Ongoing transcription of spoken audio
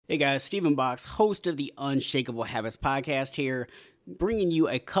Hey guys, Stephen Box, host of the Unshakable Habits podcast here, bringing you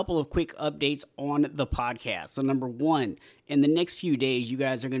a couple of quick updates on the podcast. So number one, in the next few days, you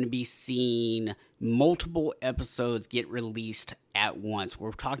guys are going to be seeing multiple episodes get released at once.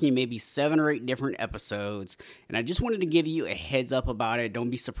 We're talking maybe 7 or 8 different episodes, and I just wanted to give you a heads up about it. Don't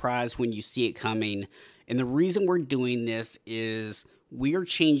be surprised when you see it coming. And the reason we're doing this is we are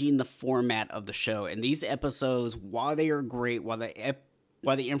changing the format of the show. And these episodes, while they are great, while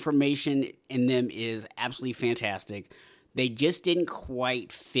the information in them is absolutely fantastic, they just didn't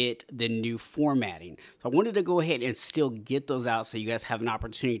quite fit the new formatting. So I wanted to go ahead and still get those out so you guys have an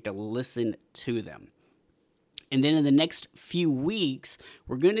opportunity to listen to them. And then in the next few weeks,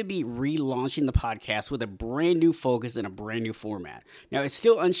 we're going to be relaunching the podcast with a brand new focus and a brand new format. Now, it's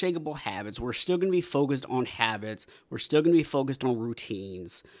still Unshakable Habits. We're still going to be focused on habits. We're still going to be focused on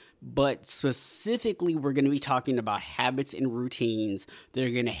routines. But specifically, we're going to be talking about habits and routines that are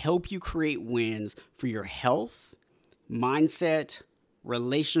going to help you create wins for your health, mindset,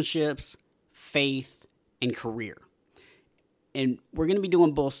 relationships, faith, and career. And we're going to be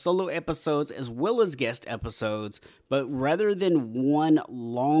doing both solo episodes as well as guest episodes, but rather than one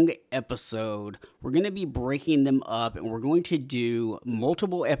long episode, we're going to be breaking them up and we're going to do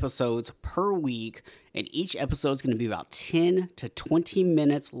multiple episodes per week, and each episode is going to be about 10 to 20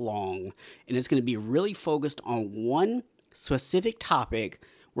 minutes long, and it's going to be really focused on one specific topic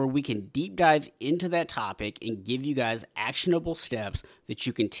where we can deep dive into that topic and give you guys actionable steps that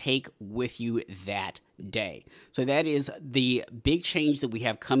you can take with you that day. So that is the big change that we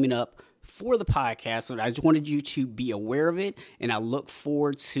have coming up for the podcast. And I just wanted you to be aware of it, and I look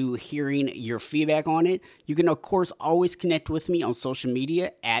forward to hearing your feedback on it. You can, of course, always connect with me on social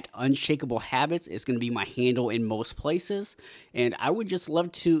media at Unshakable Habits. It's going to be my handle in most places. And I would just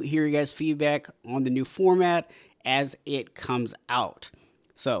love to hear you guys' feedback on the new format as it comes out.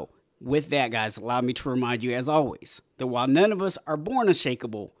 So, with that, guys, allow me to remind you, as always, that while none of us are born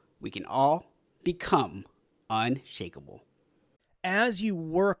unshakable, we can all become unshakable. As you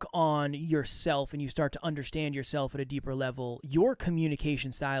work on yourself and you start to understand yourself at a deeper level, your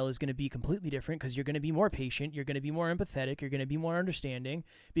communication style is going to be completely different because you're going to be more patient, you're going to be more empathetic, you're going to be more understanding,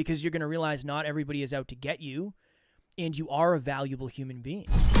 because you're going to realize not everybody is out to get you, and you are a valuable human being.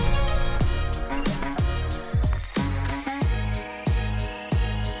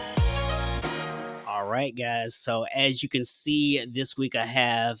 All right, guys. So as you can see, this week I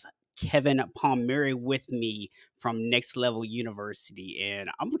have Kevin Palmieri with me from Next Level University, and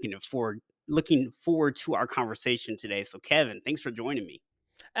I'm looking forward to our conversation today. So Kevin, thanks for joining me.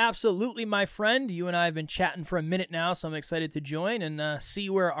 Absolutely, my friend. You and I have been chatting for a minute now, so I'm excited to join and see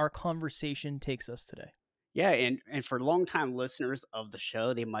where our conversation takes us today. Yeah, and for longtime listeners of the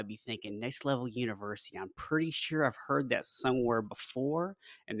show, they might be thinking Next Level University. I'm pretty sure I've heard that somewhere before,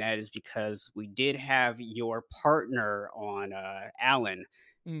 and that is because we did have your partner on, Alan,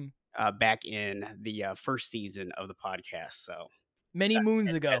 back in the first season of the podcast. So many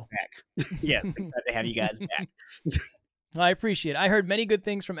moons ago. Back. Yes, excited to have you guys back. I appreciate it. I heard many good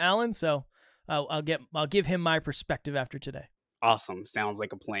things from Alan, so I'll give him my perspective after today. Awesome. Sounds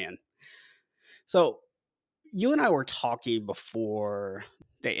like a plan. So you and I were talking before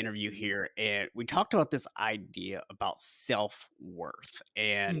the interview here, and we talked about this idea about self-worth.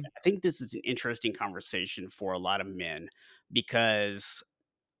 And I think this is an interesting conversation for a lot of men, because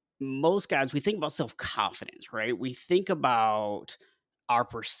most guys, we think about self-confidence, right? We think about our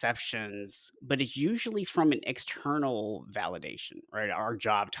perceptions, but it's usually from an external validation, right? Our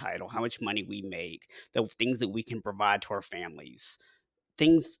job title, how much money we make, the things that we can provide to our families,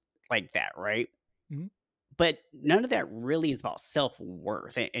 things like that, right? Mm-hmm. But none of that really is about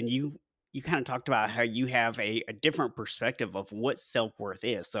self-worth. And you kind of talked about how you have a different perspective of what self-worth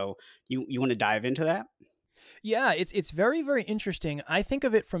is. So you want to dive into that? Yeah, it's very, very interesting. I think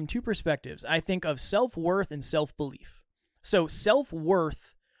of it from two perspectives. I think of self-worth and self-belief. So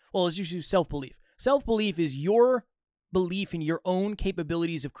self-worth, well, let's just use self-belief. Self-belief is your belief in your own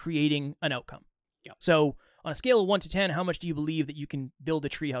capabilities of creating an outcome. Yeah. So on a scale of 1 to 10, how much do you believe that you can build a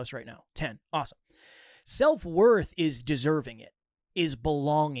treehouse right now? 10. Awesome. Self-worth is deserving it, is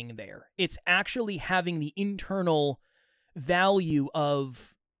belonging there. It's actually having the internal value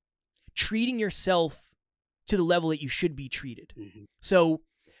of treating yourself to the level that you should be treated. Mm-hmm. So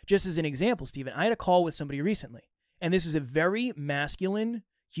just as an example, Stephen, I had a call with somebody recently, and this is a very masculine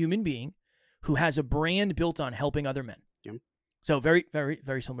human being who has a brand built on helping other men. Yep. So very, very,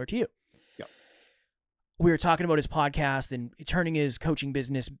 very similar to you. Yep. We were talking about his podcast and turning his coaching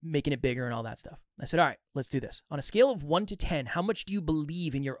business, making it bigger and all that stuff. I said, all right, let's do this. On a scale of 1 to 10, how much do you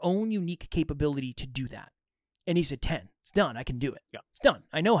believe in your own unique capability to do that? And he said 10. It's done. I can do it. Yeah. It's done.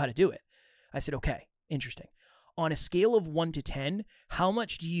 I know how to do it. I said, okay, interesting. On a scale of 1 to 10, how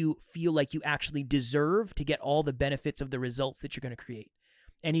much do you feel like you actually deserve to get all the benefits of the results that you're going to create?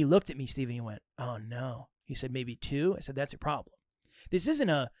 And he looked at me, Steve, and he went, oh no. He said, maybe 2. I said, that's a problem. This isn't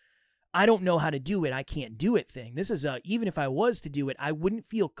a, I don't know how to do it, I can't do it thing. This is a, even if I was to do it, I wouldn't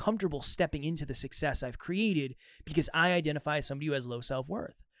feel comfortable stepping into the success I've created because I identify as somebody who has low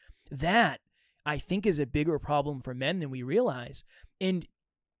self-worth. That, I think, is a bigger problem for men than we realize. And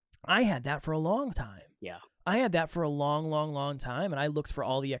I had that for a long time. Yeah. I had that for a long, long, long time, and I looked for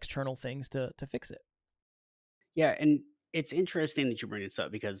all the external things to fix it. Yeah, and it's interesting that you bring this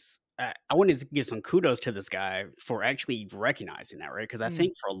up because I wanted to give some kudos to this guy for actually recognizing that, right? Because I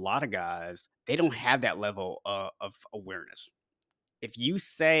think for a lot of guys, they don't have that level of awareness. If you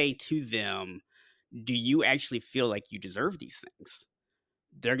say to them, do you actually feel like you deserve these things?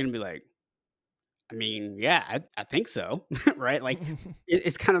 They're going to be like, I mean, yeah, I think so, right? Like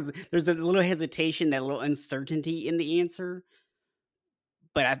it's kind of, there's a little hesitation, that little uncertainty in the answer.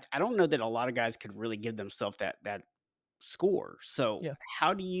 But I don't know that a lot of guys could really give themselves that score. So Yeah.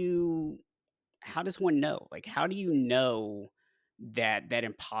 how does one know? Like, how do you know that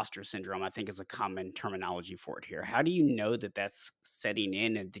imposter syndrome, I think, is a common terminology for it here. How do you know that that's setting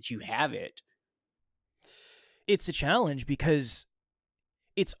in and that you have it? It's a challenge because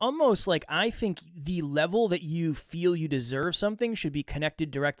it's almost like I think the level that you feel you deserve something should be connected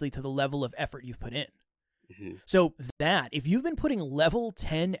directly to the level of effort you've put in. Mhm. So that, if you've been putting level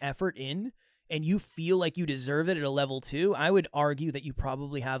 10 effort in and you feel like you deserve it at a level 2, I would argue that you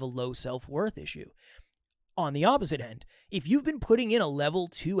probably have a low self-worth issue. On the opposite end, if you've been putting in a level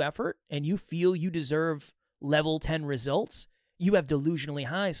 2 effort and you feel you deserve level 10 results, you have delusionally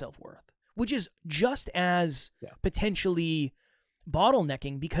high self-worth, which is just as potentially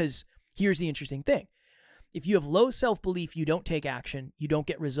bottlenecking, because here's the interesting thing. If you have low self-belief, you don't take action, you don't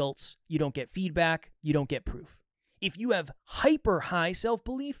get results, you don't get feedback, you don't get proof. If you have hyper high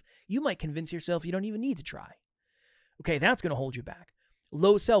self-belief, you might convince yourself you don't even need to try. Okay, that's going to hold you back.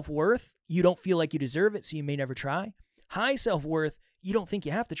 Low self-worth, you don't feel like you deserve it, so you may never try. High self-worth, you don't think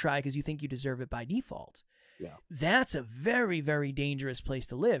you have to try because you think you deserve it by default. Yeah. That's a very, very dangerous place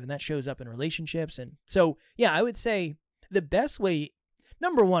to live, and that shows up in relationships. And so, yeah, I would say the best way,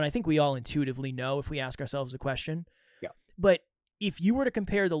 number one, I think we all intuitively know if we ask ourselves the question. Yeah. But if you were to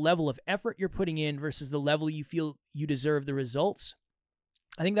compare the level of effort you're putting in versus the level you feel you deserve the results,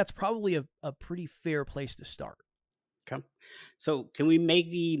 I think that's probably a pretty fair place to start. Okay. So can we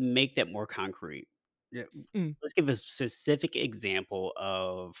maybe make that more concrete? Yeah, let's give a specific example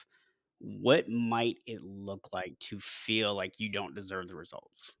of what might it look like to feel like you don't deserve the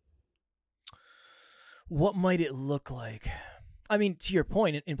results. What might it look like? I mean, to your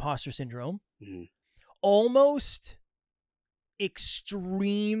point, imposter syndrome, Mhm. almost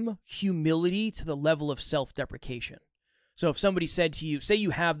extreme humility to the level of self-deprecation. So if somebody said to you, say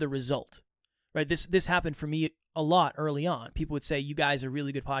you have the result, right? This happened for me a lot early on. People would say, you guys are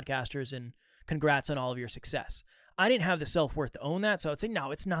really good podcasters and congrats on all of your success. I didn't have the self-worth to own that, so I'd say,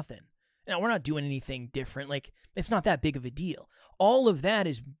 no, it's nothing. No, we're not doing anything different. Like, it's not that big of a deal. All of that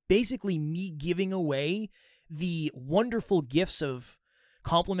is basically me giving away the wonderful gifts of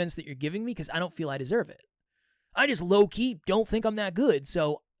compliments that you're giving me because I don't feel I deserve it. I just low-key don't think I'm that good,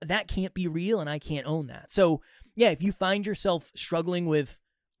 so that can't be real and I can't own that. So, yeah, if you find yourself struggling with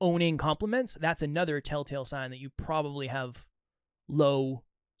owning compliments, that's another telltale sign that you probably have lower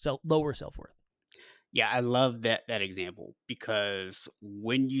self-worth. Yeah, I love that example because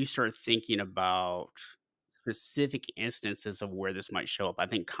when you start thinking about specific instances of where this might show up, I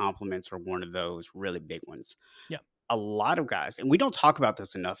think compliments are one of those really big ones. Yeah. A lot of guys, and we don't talk about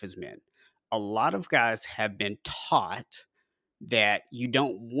this enough as men, a lot of guys have been taught that you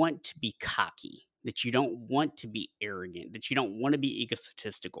don't want to be cocky, that you don't want to be arrogant, that you don't want to be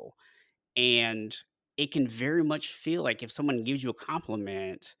egotistical. And it can very much feel like if someone gives you a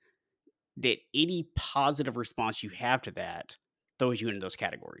compliment, that any positive response you have to that throws you into those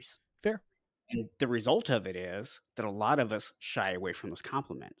categories. Fair. And the result of it is that a lot of us shy away from those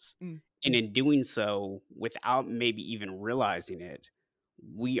compliments. Mm. And in doing so, without maybe even realizing it,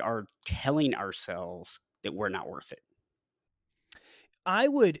 we are telling ourselves that we're not worth it.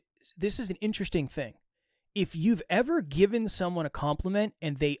 This is an interesting thing. If you've ever given someone a compliment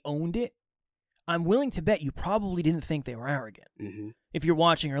and they owned it, I'm willing to bet you probably didn't think they were arrogant. Mm-hmm. If you're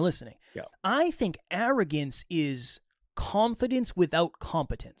watching or listening. Yeah. I think arrogance is confidence without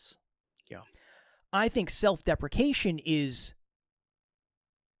competence. Yeah. I think self-deprecation is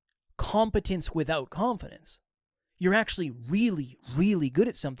competence without confidence. You're actually really, really good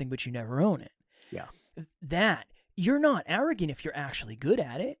at something, but you never own it. Yeah. That, you're not arrogant if you're actually good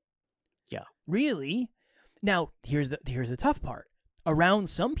at it. Yeah. Really. Now, here's the tough part. Around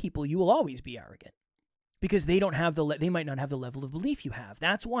some people, you will always be arrogant because they don't have they might not have the level of belief you have.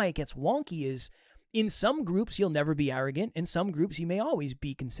 That's why it gets wonky. Is in some groups you'll never be arrogant. In some groups you may always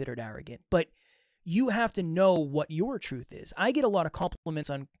be considered arrogant. But you have to know what your truth is. I get a lot of compliments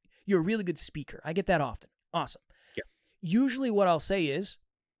on you're a really good speaker. I get that often. Awesome. Yeah. Usually what I'll say is,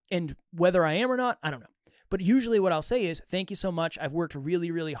 and whether I am or not, I don't know. But usually what I'll say is, thank you so much. I've worked really,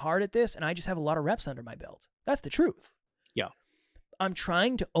 really hard at this, and I just have a lot of reps under my belt. That's the truth. Yeah. I'm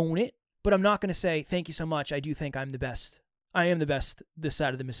trying to own it, but I'm not going to say, thank you so much. I do think I'm the best. I am the best this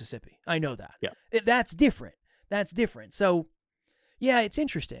side of the Mississippi. I know that. Yeah. That's different. That's different. So, yeah, it's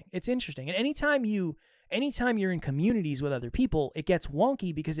interesting. It's interesting. And anytime you're in communities with other people, it gets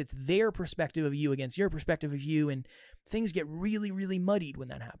wonky because it's their perspective of you against your perspective of you, and things get really, really muddied when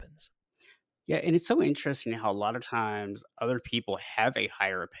that happens. Yeah, and it's so interesting how a lot of times other people have a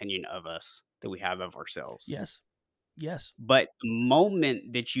higher opinion of us than we have of ourselves. Yes. Yes. But the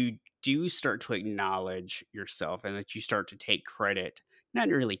moment that you do start to acknowledge yourself and that you start to take credit, not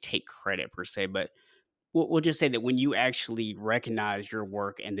really take credit per se, but we'll just say that when you actually recognize your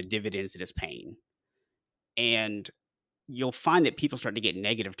work and the dividends that it's paying, and you'll find that people start to get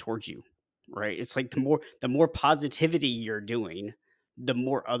negative towards you, right? It's like the more positivity you're doing, the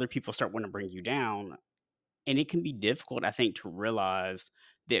more other people start wanting to bring you down. And it can be difficult, I think, to realize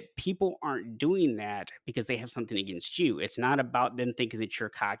that people aren't doing that because they have something against you. It's not about them thinking that you're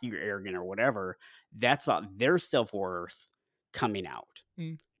cocky or arrogant or whatever. That's about their self-worth coming out.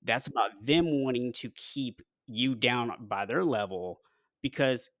 Mm. That's about them wanting to keep you down by their level,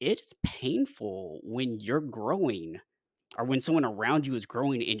 because it's painful when you're growing or when someone around you is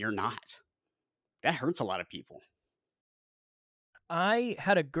growing and you're not. That hurts a lot of people. I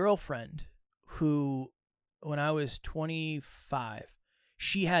had a girlfriend who, when I was 25,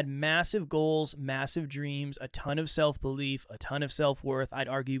 she had massive goals, massive dreams, a ton of self-belief, a ton of self-worth. I'd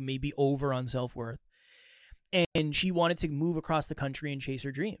argue maybe over on self-worth. And she wanted to move across the country and chase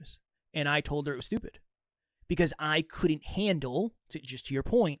her dreams. And I told her it was stupid because I couldn't handle, just to your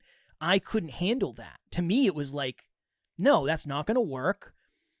point, I couldn't handle that. To me, it was like, no, that's not going to work.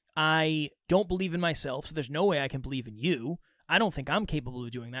 I don't believe in myself, so there's no way I can believe in you. I don't think I'm capable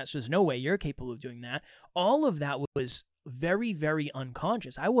of doing that, so there's no way you're capable of doing that. All of that was very, very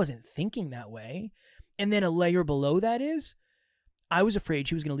unconscious. I wasn't thinking that way. And then a layer below that is, I was afraid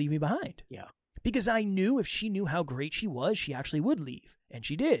she was going to leave me behind. Yeah. Because I knew if she knew how great she was, she actually would leave. And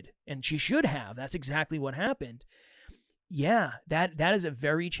she did. And she should have. That's exactly what happened. Yeah, that is a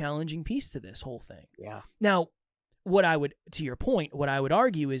very challenging piece to this whole thing. Yeah. Now, to your point, what I would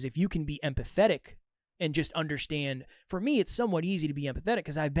argue is if you can be empathetic and just understand, for me, it's somewhat easy to be empathetic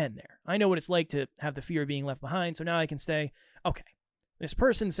because I've been there. I know what it's like to have the fear of being left behind. So now I can say, okay, this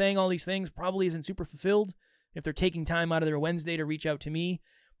person saying all these things probably isn't super fulfilled. If they're taking time out of their Wednesday to reach out to me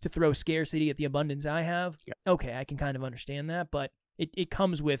to throw scarcity at the abundance I have, okay, I can kind of understand that. But it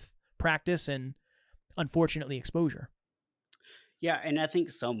comes with practice and, unfortunately, exposure. Yeah, and I think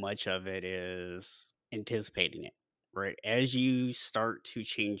so much of it is anticipating it, right? As you start to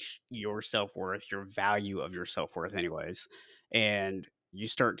change your self-worth, your value of your self-worth anyways, and you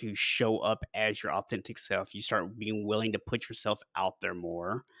start to show up as your authentic self, you start being willing to put yourself out there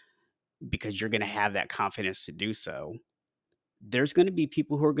more because you're going to have that confidence to do so. There's going to be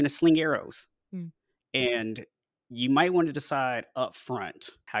people who are going to sling arrows. Mm. And you might want to decide up front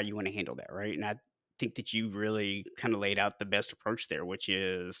how you want to handle that, right? And I think that you really kind of laid out the best approach there, which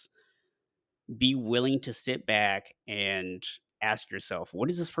is be willing to sit back and ask yourself, what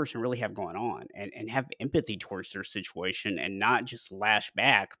does this person really have going on? And have empathy towards their situation and not just lash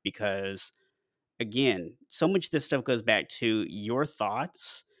back because, again, so much of this stuff goes back to your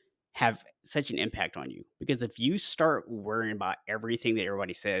thoughts have such an impact on you. Because if you start worrying about everything that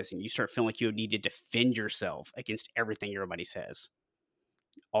everybody says and you start feeling like you need to defend yourself against everything everybody says,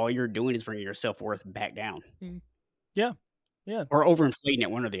 all you're doing is bringing your self-worth back down. Yeah. Yeah. Or overinflating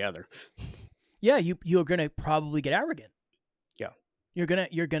it, one or the other. Yeah, you're going to probably get arrogant. Yeah. You're going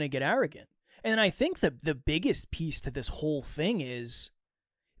to get arrogant. And I think the biggest piece to this whole thing is,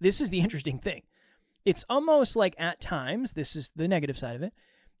 this is the interesting thing. It's almost like at times, this is the negative side of it,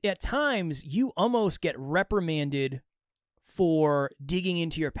 at times you almost get reprimanded for digging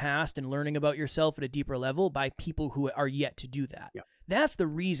into your past and learning about yourself at a deeper level by people who are yet to do that. Yeah. That's the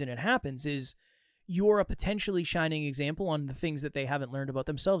reason it happens, is you're a potentially shining example on the things that they haven't learned about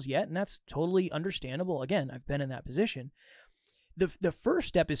themselves yet, and that's totally understandable. Again, I've been in that position. The first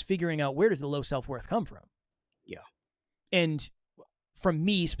step is figuring out, where does the low self-worth come from? Yeah. And from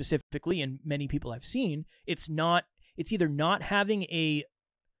me specifically, and many people I've seen, it's either not having a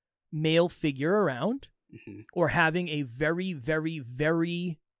male figure around or having a very, very,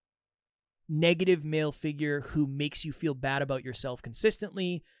 very negative male figure who makes you feel bad about yourself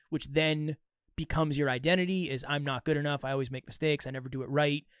consistently, which then becomes your identity is I'm not good enough. I always make mistakes. I never do it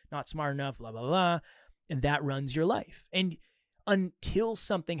right. Not smart enough, blah, blah, blah. And that runs your life. And until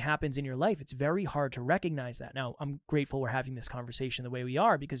something happens in your life, it's very hard to recognize that. Now, I'm grateful we're having this conversation the way we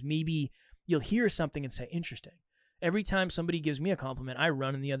are, because maybe you'll hear something and say, interesting. Every time somebody gives me a compliment, I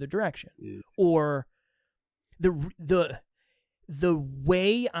run in the other direction. Or the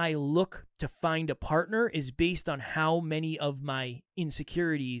way I look to find a partner is based on how many of my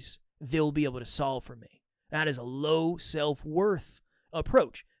insecurities they'll be able to solve for me. That is a low self-worth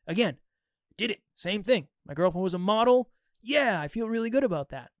approach. Again, did it. Same thing. My girlfriend was a model. Yeah, I feel really good about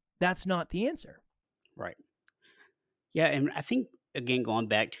that. That's not the answer. Right. Yeah, and I think, again, going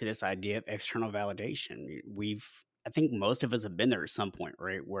back to this idea of external validation, I think most of us have been there at some point,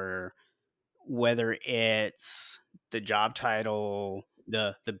 right? Where whether it's the job title,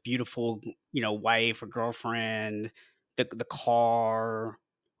 the beautiful, wife or girlfriend, the car,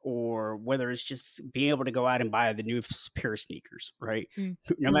 or whether it's just being able to go out and buy the new pair of sneakers, right?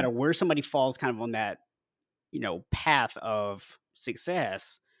 No matter where somebody falls kind of on that, path of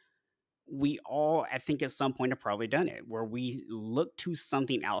success, we all, I think at some point have probably done it, where we look to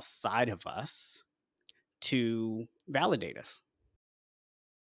something outside of us to validate us.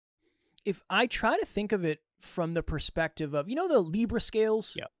 If I try to think of it from the perspective of, the Libra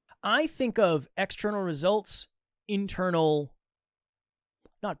scales, I think of external results, internal,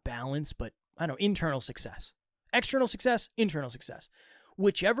 not balance, but I don't know, internal success. External success, internal success.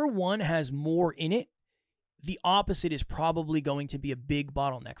 Whichever one has more in it, the opposite is probably going to be a big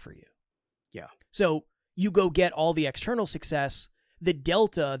bottleneck for you. Yeah. So you go get all the external success, the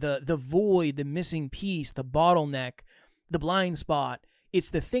delta, the void, the missing piece, the bottleneck, the blind spot, it's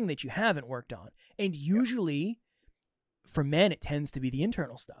the thing that you haven't worked on. And usually for men, it tends to be the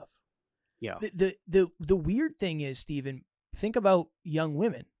internal stuff. Yeah. The weird thing is, Stephen, think about young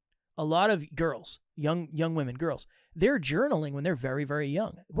women. A lot of girls, young women, girls, they're journaling when they're very, very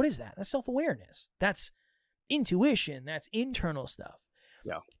young. What is that? That's self-awareness. That's intuition. That's internal stuff.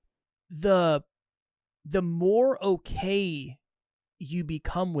 Yeah. The more okay you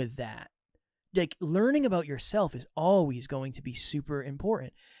become with that, like learning about yourself is always going to be super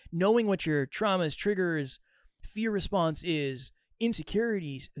important. Knowing what your traumas, triggers, fear response is,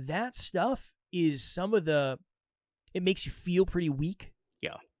 insecurities, that stuff is it makes you feel pretty weak.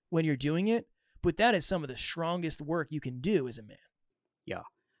 Yeah. When you're doing it, but that is some of the strongest work you can do as a man. Yeah.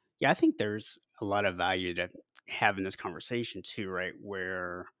 Yeah, I think there's a lot of value to having this conversation too, right?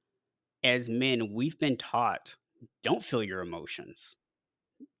 Where as men, we've been taught, don't feel your emotions.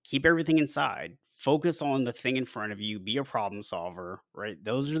 Keep everything inside. Focus on the thing in front of you. Be a problem solver, right?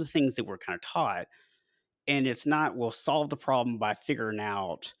 Those are the things that we're kind of taught. And it's not, we'll solve the problem by figuring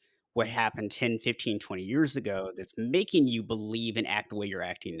out what happened 10, 15, 20 years ago that's making you believe and act the way you're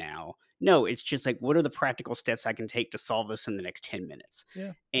acting now. No, it's just like, what are the practical steps I can take to solve this in the next 10 minutes?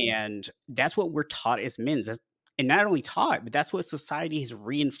 Yeah. And that's what we're taught as men. And not only taught, but that's what society has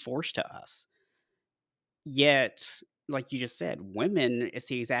reinforced to us. Yet, like you just said, women, it's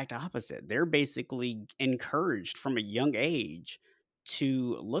the exact opposite. They're basically encouraged from a young age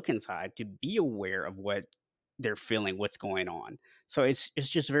to look inside, to be aware of what they're feeling, what's going on. So it's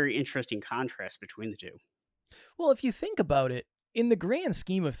just a very interesting contrast between the two. Well, if you think about it, in the grand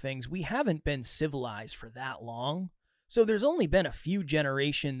scheme of things, we haven't been civilized for that long. So there's only been a few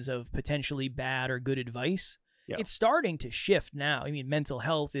generations of potentially bad or good advice. Yeah. It's starting to shift now. I mean, mental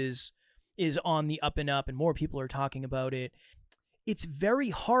health is on the up and up, and more people are talking about it. It's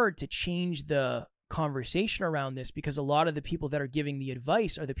very hard to change the conversation around this because a lot of the people that are giving the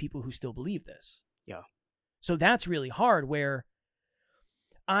advice are the people who still believe this. Yeah. So that's really hard, where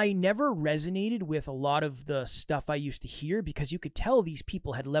I never resonated with a lot of the stuff I used to hear because you could tell these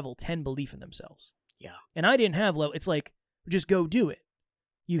people had level 10 belief in themselves. Yeah. And I didn't have level. It's like, just go do it.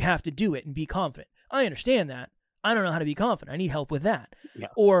 You have to do it and be confident. I understand that. I don't know how to be confident. I need help with that. Yeah.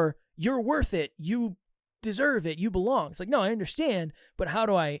 Or you're worth it. You deserve it. You belong. It's like, no, I understand, but how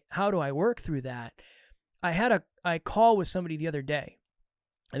do I work through that? I had a call with somebody the other day,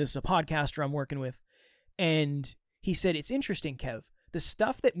 and this is a podcaster I'm working with, and he said, it's interesting, Kev. The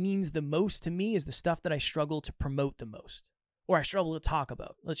stuff that means the most to me is the stuff that I struggle to promote the most, or I struggle to talk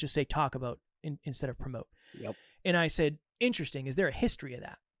about. Let's just say talk about instead of promote. Yep. And I said, interesting. Is there a history of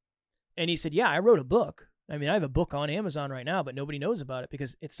that? And he said, yeah, I wrote a book. I mean, I have a book on Amazon right now, but nobody knows about it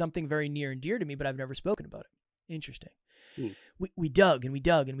because it's something very near and dear to me, but I've never spoken about it. Interesting. Hmm. We dug and we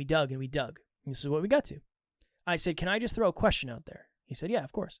dug and we dug and we dug. And this is what we got to. I said, can I just throw a question out there? He said, yeah,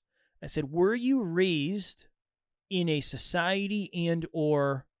 of course. I said, were you raised in a society and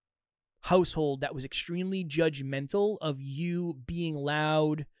or household that was extremely judgmental of you being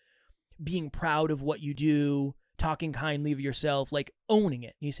loud, being proud of what you do, talking kindly of yourself, like owning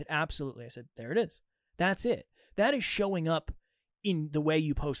it? And he said, absolutely. I said, there it is. That's it. That is showing up in the way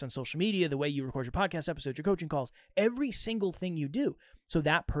you post on social media, the way you record your podcast episodes, your coaching calls, every single thing you do. So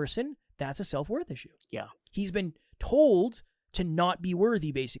that person, that's a self-worth issue. Yeah. He's been told to not be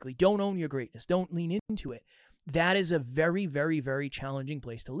worthy, basically. Don't own your greatness. Don't lean into it. That is a very, very, very challenging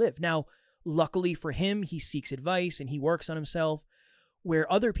place to live. Now, luckily for him, he seeks advice and he works on himself,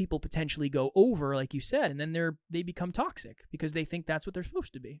 where other people potentially go over, like you said, and then they become toxic because they think that's what they're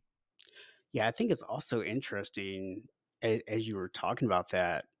supposed to be. Yeah, I think it's also interesting as you were talking about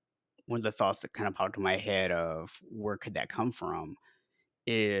that. One of the thoughts that kind of popped in my head of where could that come from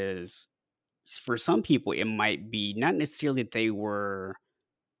is for some people, it might be not necessarily that they were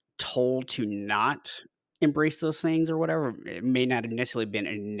told to not embrace those things or whatever. It may not have necessarily been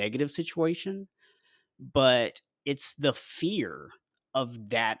a negative situation, but it's the fear of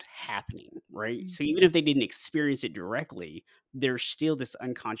that happening, right? So even if they didn't experience it directly, there's still this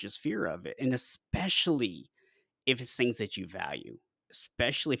unconscious fear of it. And especially if it's things that you value,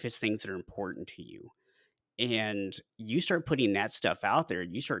 especially if it's things that are important to you. And you start putting that stuff out there,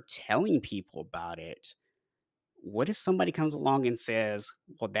 you start telling people about it. What if somebody comes along and says,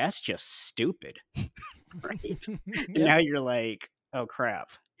 well, that's just stupid, right? And Yeah. now you're like, oh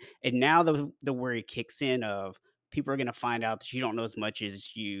crap. And now the worry kicks in of people are going to find out that you don't know as much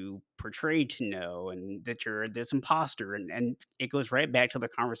as you portrayed to know and that you're this imposter. And it goes right back to the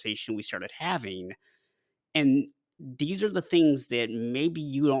conversation we started having. And these are the things that maybe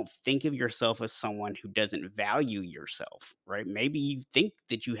you don't think of yourself as someone who doesn't value yourself, right? Maybe you think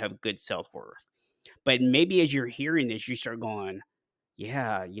that you have good self-worth, but maybe as you're hearing this, you start going,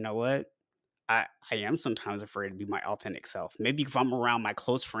 yeah, you know what? I am sometimes afraid to be my authentic self. Maybe if I'm around my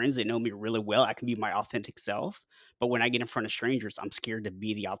close friends that know me really well, I can be my authentic self. But when I get in front of strangers, I'm scared to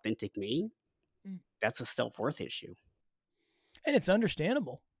be the authentic me. Mm. That's a self-worth issue. And it's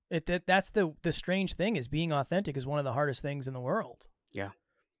understandable. That's the strange thing, is being authentic is one of the hardest things in the world. Yeah.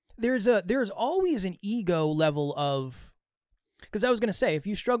 There's always an ego level of, because I was going to say, if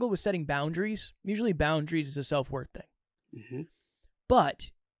you struggle with setting boundaries, usually boundaries is a self-worth thing. Mm-hmm.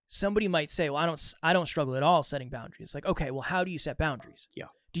 But somebody might say, well, I don't struggle at all setting boundaries. Like, okay, well, how do you set boundaries? Yeah.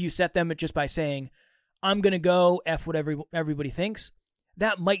 Do you set them just by saying, I'm going to go F what everybody thinks?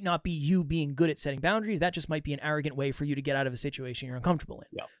 That might not be you being good at setting boundaries. That just might be an arrogant way for you to get out of a situation you're uncomfortable in.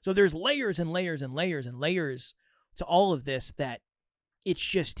 Yeah. So there's layers and layers and layers and layers to all of this, that it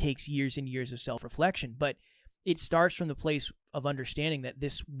just takes years and years of self-reflection. But it starts from the place of understanding that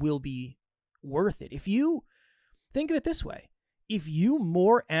this will be worth it. If you think of it this way, if you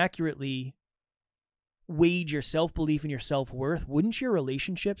more accurately weighed your self-belief and your self-worth, wouldn't your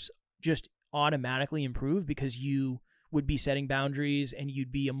relationships just automatically improve because you would be setting boundaries and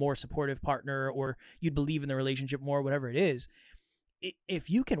you'd be a more supportive partner, or you'd believe in the relationship more, whatever it is? If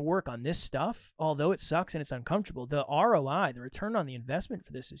you can work on this stuff, although it sucks and it's uncomfortable, the ROI, the return on the investment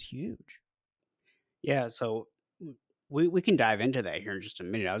for this is huge. Yeah. So we can dive into that here in just a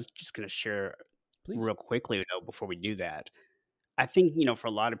minute. I was just going to share Please. real quickly, though, before we do that. I think, for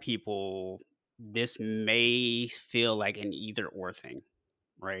a lot of people, this may feel like an either or thing,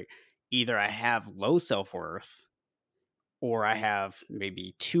 right? Either I have low self worth or I have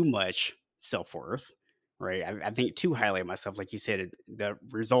maybe too much self worth, right? I think too highly of myself, like you said, the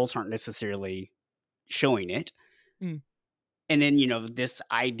results aren't necessarily showing it. Mm. And then, this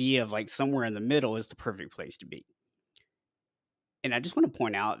idea of like somewhere in the middle is the perfect place to be. And I just want to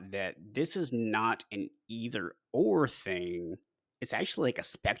point out that this is not an either or thing. It's actually like a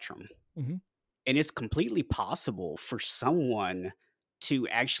spectrum. Mm-hmm. And it's completely possible for someone to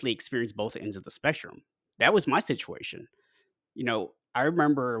actually experience both ends of the spectrum. That was my situation. I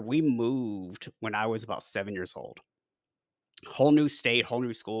remember we moved when I was about 7 years old. Whole new state, whole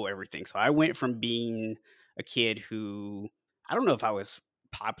new school, everything. So I went from being a kid who, I don't know if I was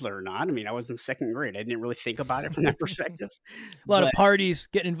popular or not. I mean, I was in second grade. I didn't really think about it from that perspective. A lot of But parties,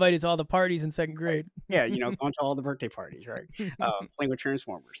 getting invited to all the parties in second grade. yeah, going to all the birthday parties, right? Playing with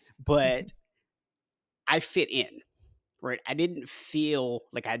Transformers. But I fit in, right? I didn't feel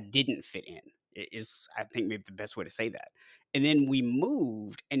like I didn't fit in. It is, I think, maybe the best way to say that. And then we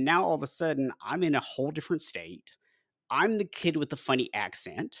moved, and now all of a sudden I'm in a whole different state. I'm the kid with the funny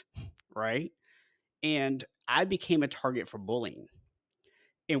accent, right? And I became a target for bullying.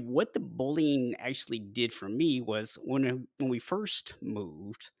 And what the bullying actually did for me was when we first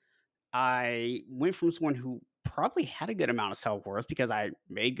moved, I went from someone who probably had a good amount of self-worth because I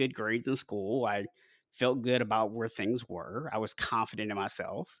made good grades in school. I felt good about where things were. I was confident in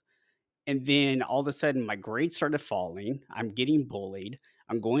myself. And then all of a sudden my grades started falling. I'm getting bullied.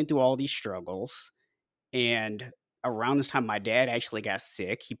 I'm going through all these struggles. And around this time my dad actually got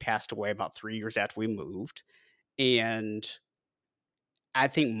sick. He passed away about 3 years after we moved. And I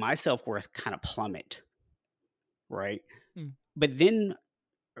think my self-worth kind of plummeted, right? Mm. But then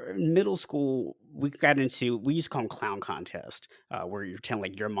in middle school, we used to call them clown contest, where you're telling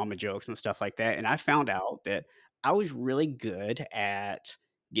like your mama jokes and stuff like that. And I found out that I was really good at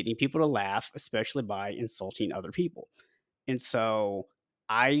getting people to laugh, especially by insulting other people. And so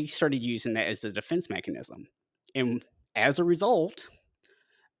I started using that as a defense mechanism. And as a result,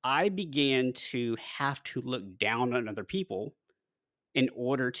 I began to have to look down on other people in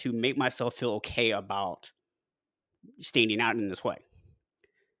order to make myself feel okay about standing out in this way.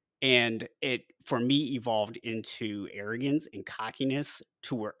 And it, for me, evolved into arrogance and cockiness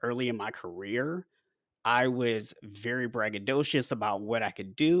to where early in my career, I was very braggadocious about what I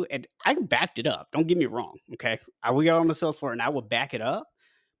could do. And I backed it up. Don't get me wrong. Okay. I would get on the sales floor and I would back it up,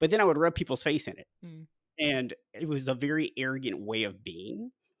 but then I would rub people's face in it. Mm. And it was a very arrogant way of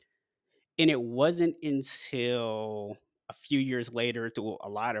being. And it wasn't until a few years later, through a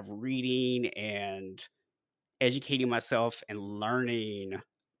lot of reading and educating myself and learning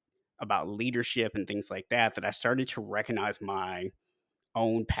about leadership and things like that, that I started to recognize my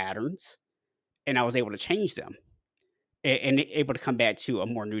own patterns and I was able to change them and able to come back to a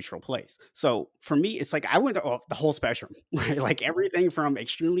more neutral place. So for me, it's like I went the whole spectrum, right? Like everything from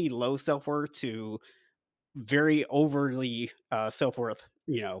extremely low self worth to very overly self worth,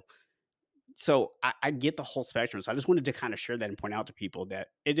 you know. So I get the whole spectrum. So I just wanted to kind of share that and point out to people that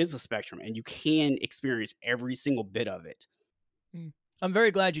it is a spectrum and you can experience every single bit of it. Mm. I'm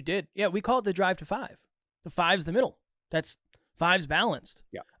very glad you did. Yeah, we call it the drive to five. The five's the middle. That's five's balanced.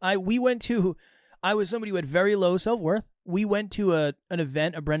 Yeah. I was somebody who had very low self-worth. We went to an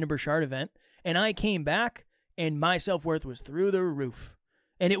event, a Brendan Burchard event, and I came back and my self-worth was through the roof.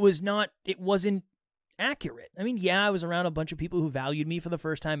 And it wasn't accurate. I mean, yeah, I was around a bunch of people who valued me for the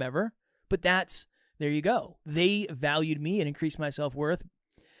first time ever, but there you go. They valued me and increased my self-worth.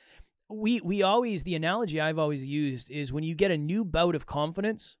 We always, the analogy I've always used is when you get a new bout of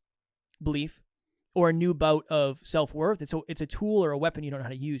confidence, belief, or a new bout of self-worth, it's a tool or a weapon you don't know how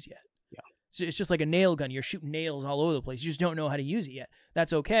to use yet. Yeah. So it's just like a nail gun. You're shooting nails all over the place. You just don't know how to use it yet.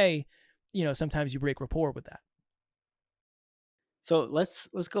 That's okay. Sometimes you break rapport with that. So let's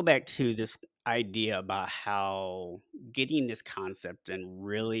go back to this idea about how getting this concept and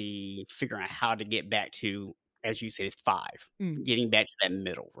really figuring out how to get back to, as you say, five, Mm. getting back to that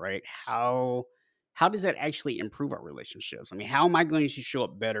middle, right? How does that actually improve our relationships? I mean, how am I going to show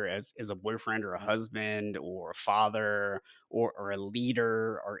up better as a boyfriend or a husband or a father or a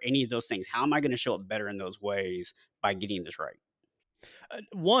leader or any of those things? How am I going to show up better in those ways by getting this right?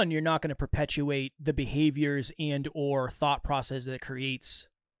 One, you're not going to perpetuate the behaviors and or thought process that creates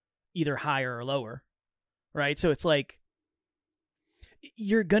either higher or lower, right? So it's like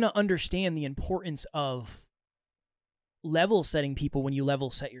you're going to understand the importance of level setting people when you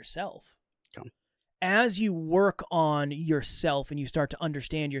level set yourself. Okay. As you work on yourself and you start to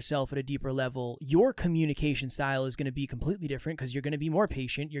understand yourself at a deeper level, your communication style is going to be completely different because you're going to be more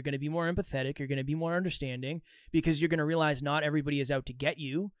patient, you're going to be more empathetic, you're going to be more understanding because you're going to realize not everybody is out to get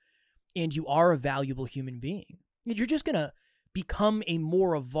you and you are a valuable human being. You're just going to become a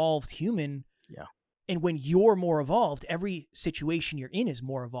more evolved human. Yeah. And when you're more evolved, every situation you're in is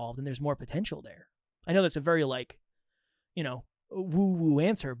more evolved and there's more potential there. I know that's a very woo-woo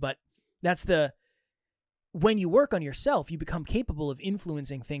answer, but when you work on yourself, you become capable of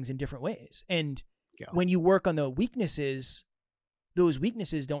influencing things in different ways. And when you work on the weaknesses, those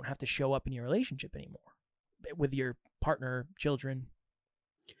weaknesses don't have to show up in your relationship anymore with your partner, children.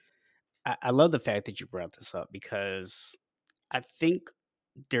 I love the fact that you brought this up because I think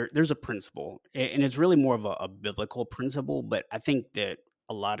there's a principle, and it's really more of a biblical principle, but I think that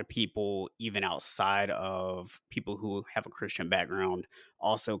a lot of people, even outside of people who have a Christian background,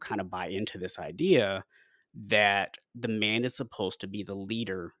 also kind of buy into this idea that the man is supposed to be the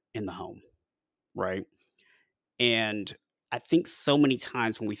leader in the home, right? And I think so many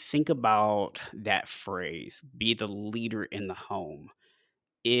times when we think about that phrase, be the leader in the home,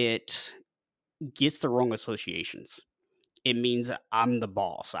 it gets the wrong associations. It means I'm the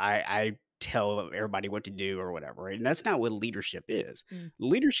boss. I tell everybody what to do or whatever, right? And that's not what leadership is. Mm.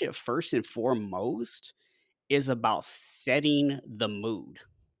 Leadership, first and foremost, is about setting the mood.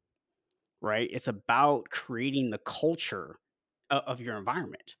 right? It's about creating the culture of your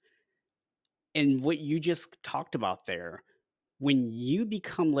environment. And what you just talked about there, when you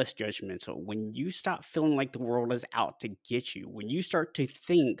become less judgmental, when you stop feeling like the world is out to get you, when you start to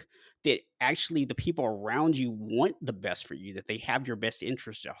think that actually the people around you want the best for you, that they have your best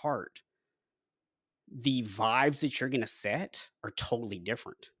interest at heart, the vibes that you're going to set are totally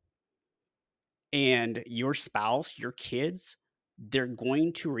different. And your spouse, your kids, they're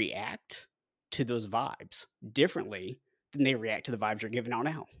going to react to those vibes differently than they react to the vibes you're giving out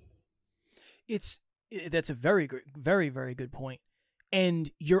now. That's a very good, very, very good point.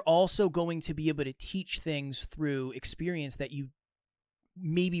 And you're also going to be able to teach things through experience that you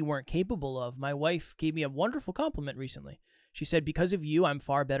maybe weren't capable of. My wife gave me a wonderful compliment recently. She said, because of you, I'm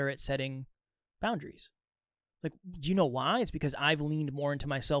far better at setting boundaries. Like, do you know why? It's because I've leaned more into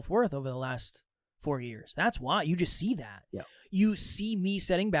my self-worth over the last 4 years. That's why. You just see that. Yeah. You see me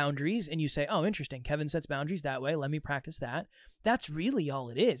setting boundaries and you say, oh, interesting. Kevin sets boundaries that way. Let me practice that. That's really all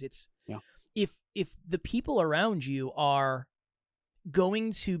it is. It's if the people around you are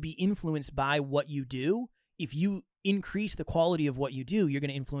going to be influenced by what you do, if you increase the quality of what you do, you're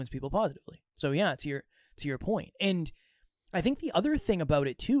going to influence people positively. So yeah, to your point. And I think the other thing about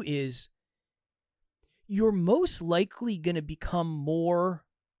it too is you're most likely going to become more,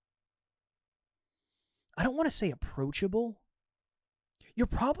 I don't want to say approachable. You're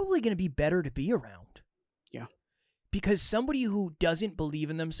probably going to be better to be around. Yeah. Because somebody who doesn't believe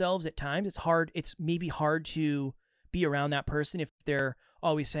in themselves at times, it's maybe hard to be around that person if they're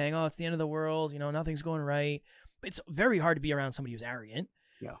always saying, oh, it's the end of the world, nothing's going right. It's very hard to be around somebody who's arrogant.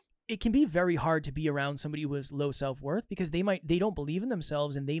 Yeah. It can be very hard to be around somebody who has low self-worth because they don't believe in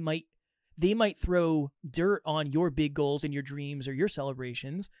themselves, and they might throw dirt on your big goals and your dreams or your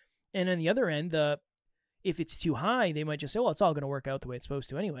celebrations. And on the other end, if it's too high, they might just say, well, it's all going to work out the way it's supposed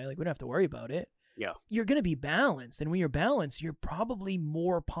to anyway. Like, we don't have to worry about it. Yeah. You're going to be balanced. And when you're balanced, you're probably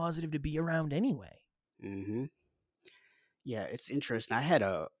more positive to be around anyway. Mm-hmm. Yeah, it's interesting. I had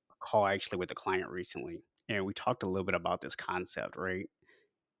a call actually with a client recently, and we talked a little bit about this concept, right?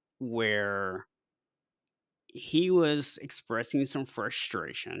 Where he was expressing some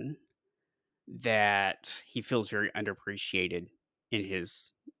frustration that he feels very underappreciated in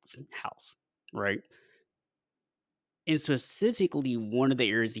his house, right? And specifically, one of the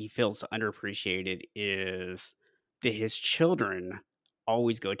areas he feels underappreciated is that his children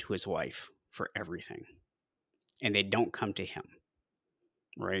always go to his wife for everything, and they don't come to him,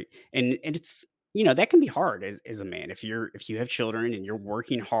 right? And it's that can be hard as a man if you have children and you're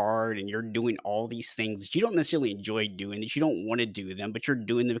working hard and you're doing all these things that you don't necessarily enjoy doing, that you don't want to do them, but you're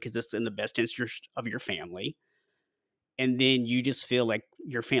doing them because it's in the best interest of your family. And then you just feel like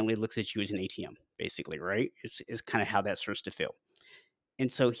your family looks at you as an ATM, basically, right? Is kind of how that starts to feel.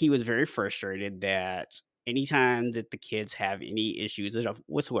 And so he was very frustrated that anytime that the kids have any issues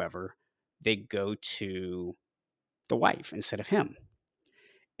whatsoever, they go to the wife instead of him.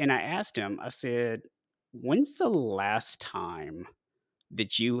 And I asked him, I said, when's the last time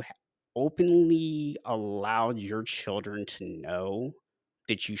that you openly allowed your children to know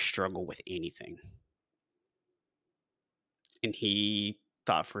that you struggle with anything? And he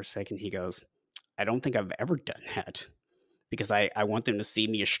thought for a second. He goes, I don't think I've ever done that because I want them to see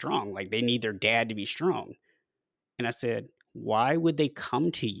me as strong. Like, they need their dad to be strong. And I said, why would they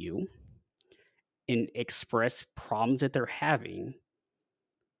come to you and express problems that they're having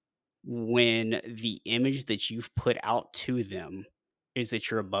when the image that you've put out to them is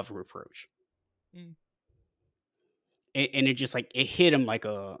that you're above reproach? Mm. And it just like it hit him like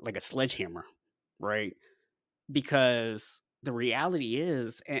a sledgehammer, right? Because the reality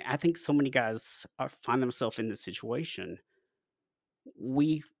is, and I think so many guys find themselves in this situation,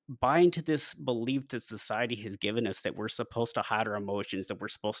 we buy into this belief that society has given us that we're supposed to hide our emotions, that we're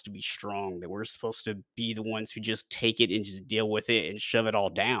supposed to be strong, that we're supposed to be the ones who just take it and just deal with it and shove it all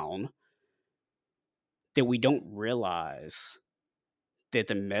down, that we don't realize that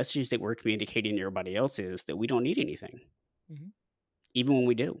the message that we're communicating to everybody else is that we don't need anything, Mm-hmm. even when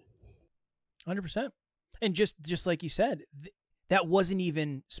we do. 100%. And just like you said, that wasn't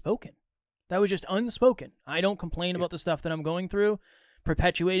even spoken. That was just unspoken. I don't complain about the stuff that I'm going through.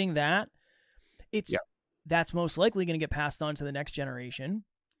 Perpetuating that, that's most likely going to get passed on to the next generation.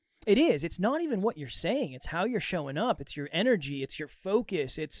 It is. It's not even what you're saying. It's how you're showing up. It's your energy. It's your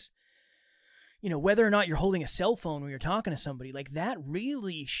focus. It's, whether or not you're holding a cell phone when you're talking to somebody. Like, that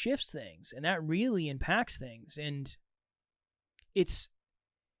really shifts things, and that really impacts things. And it's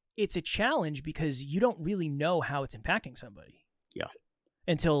a challenge because you don't really know how it's impacting somebody. Yeah.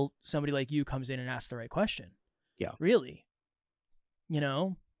 Until somebody like you comes in and asks the right question. Yeah. Really.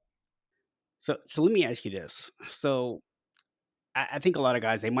 So let me ask you this. So I think a lot of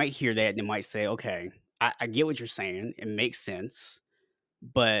guys, they might hear that and they might say, okay, I get what you're saying. It makes sense.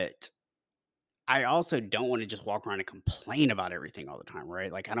 But I also don't want to just walk around and complain about everything all the time,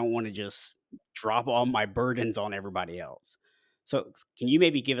 right? Like I don't want to just drop all my burdens on everybody else. So can you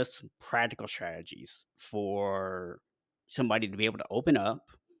maybe give us some practical strategies for somebody to be able to open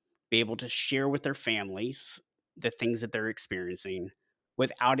up, be able to share with their families the things that they're experiencing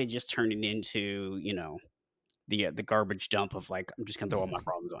without it just turning into, the garbage dump of like, I'm just gonna throw all my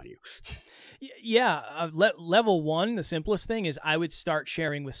problems on you. Yeah, level one, the simplest thing is I would start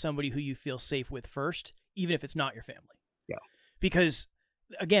sharing with somebody who you feel safe with first, even if it's not your family. Yeah. Because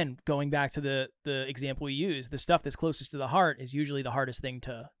again, going back to the example we use, the stuff that's closest to the heart is usually the hardest thing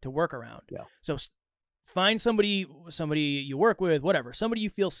to work around. Yeah. So find somebody you work with, whatever, somebody you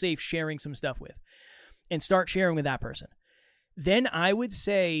feel safe sharing some stuff with, and start sharing with that person. Then I would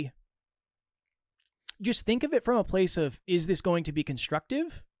say, just think of it from a place of, is this going to be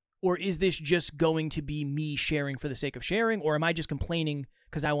constructive? Or is this just going to be me sharing for the sake of sharing? Or am I just complaining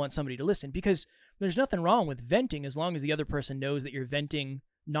because I want somebody to listen? Because there's nothing wrong with venting as long as the other person knows that you're venting,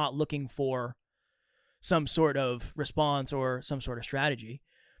 not looking for some sort of response or some sort of strategy.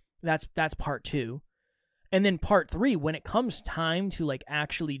 That's part two. And then part three, when it comes time to like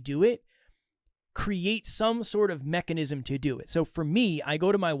actually do it, create some sort of mechanism to do it. So for me, I go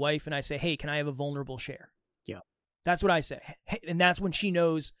to my wife and I say, hey, can I have a vulnerable share? Yeah. That's what I say. Hey, and that's when she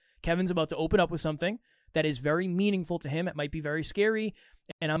knows Kevin's about to open up with something that is very meaningful to him. It might be very scary,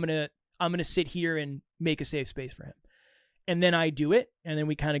 and I'm gonna sit here and make a safe space for him. And then I do it, and then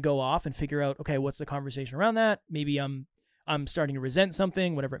we kind of go off and figure out, okay, what's the conversation around that? Maybe I'm starting to resent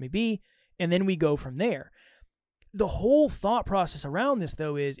something, whatever it may be, and then we go from there. The whole thought process around this,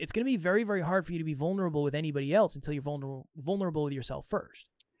 though, is it's going to be very, very hard for you to be vulnerable with anybody else until you're vulnerable with yourself first.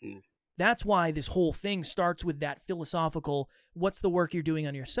 Mm. That's why this whole thing starts with that philosophical, what's the work you're doing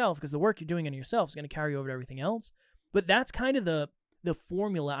on yourself? Because the work you're doing on yourself is going to carry over to everything else. But that's kind of the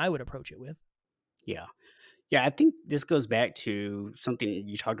formula I would approach it with. Yeah. Yeah, I think this goes back to something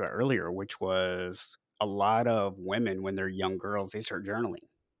you talked about earlier, which was a lot of women when they're young girls, they start journaling.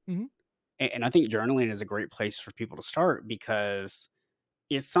 Mm-hmm. And I think journaling is a great place for people to start because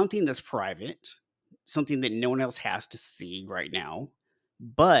it's something that's private, something that no one else has to see right now.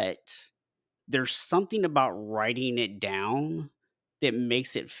 But there's something about writing it down that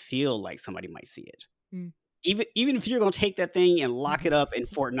makes it feel like somebody might see it. Even if you're gonna take that thing and lock it up in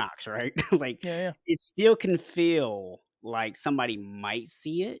Fort Knox, right? Like, Yeah, yeah. it still can feel like somebody might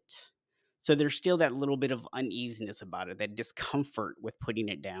see it. So there's still that little bit of uneasiness about it, that discomfort with putting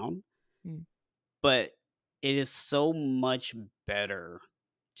it down. Mm. But it is so much better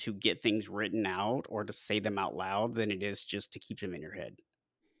to get things written out or to say them out loud than it is just to keep them in your head.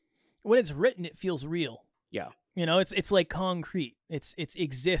 When it's written, it feels real. Yeah. You know, it's like concrete. It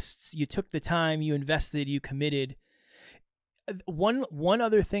exists. You took the time, you invested, you committed. One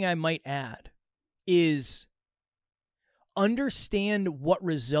other thing I might add is understand what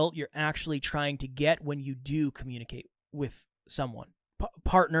result you're actually trying to get when you do communicate with someone,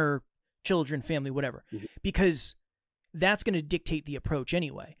 partner, children, family, whatever, Mhm. because that's going to dictate the approach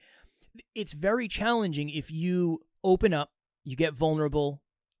anyway. It's very challenging if you open up, you get vulnerable,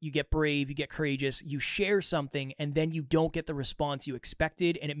 you get brave, you get courageous, you share something, and then you don't get the response you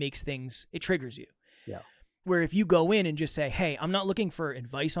expected, and it triggers you. Yeah. Where if you go in and just say, hey, I'm not looking for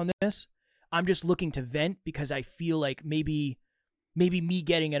advice on this, I'm just looking to vent because I feel like maybe me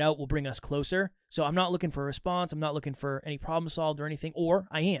getting it out will bring us closer. So I'm not looking for a response. I'm not looking for any problem solved or anything, or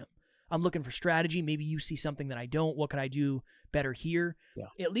I am. I'm looking for strategy. Maybe you see something that I don't. What can I do better here? Yeah.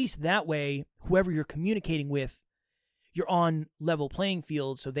 At least that way, whoever you're communicating with, you're on level playing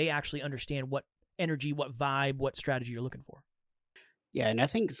field, so they actually understand what energy, what vibe, what strategy you're looking for. Yeah, and I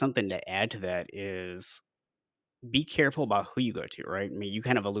think something to add to that is be careful about who you go to, right? I mean, you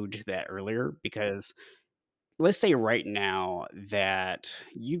kind of alluded to that earlier because let's say right now that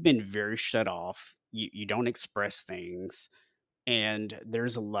you've been very shut off, you don't express things, and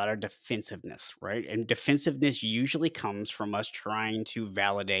there's a lot of defensiveness, right? And defensiveness usually comes from us trying to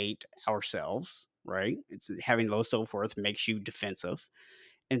validate ourselves, right? It's having low self-worth makes you defensive.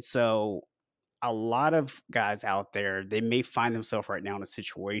 And so a lot of guys out there, they may find themselves right now in a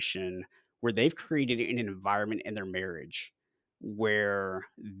situation where they've created an environment in their marriage where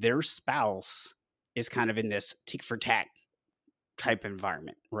their spouse is kind of in this tick for tack type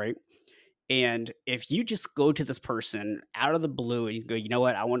environment, right? And if you just go to this person out of the blue and you go, you know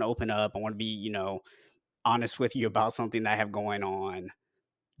what, I want to open up, I want to be, honest with you about something that I have going on.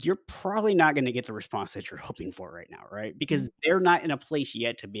 you're probably not going to get the response that you're hoping for right now, right? Mhm. Because they're not in a place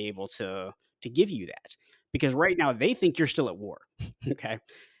yet to be able to give you that. Because right now they think you're still at war. Okay.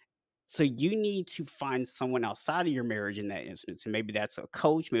 So you need to find someone outside of your marriage in that instance. And maybe that's a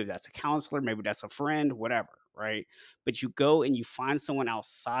coach, maybe that's a counselor, maybe that's a friend, whatever, right? But you go and you find someone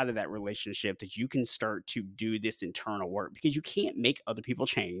outside of that relationship that you can start to do this internal work because you can't make other people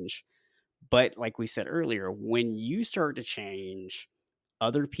change. But like we said earlier, when you start to change,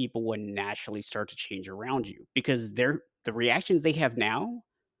 other people will naturally start to change around you because the reactions they have now,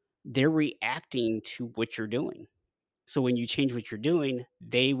 they're reacting to what you're doing. So when you change what you're doing,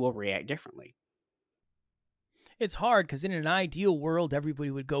 they will react differently. It's hard because in an ideal world, everybody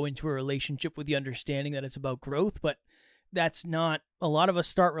would go into a relationship with the understanding that it's about growth, but that's not. A lot of us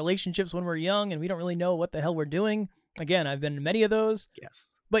start relationships when we're young and we don't really know what the hell we're doing. Again, I've been in many of those,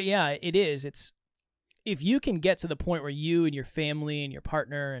 Yes. but yeah, it is. It's if you can get to the point where you and your family and your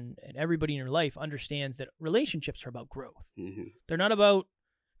partner and everybody in your life understands that relationships are about growth. Mhm. They're not about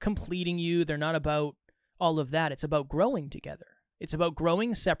completing you, they're not about all of that. It's about growing together. It's about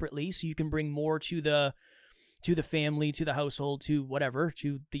growing separately so you can bring more to the family, to the household, to whatever,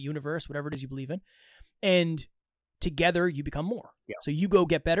 to the universe, whatever it is you believe in. And together you become more. Yeah. So you go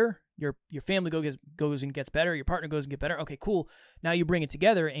get better, your family goes and gets better, your partner goes and get better. Okay, cool. Now you bring it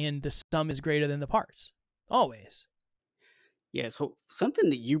together and the sum is greater than the parts. Always. Yeah, so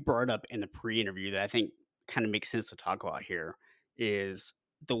something that you brought up in the pre-interview that I think kind of makes sense to talk about here is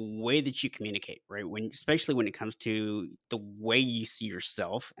the way that you communicate, right? When especially when it comes to the way you see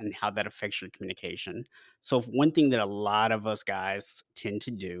yourself and how that affects your communication. So one thing that a lot of us guys tend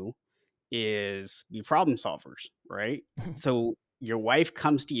to do is be problem solvers, right? So your wife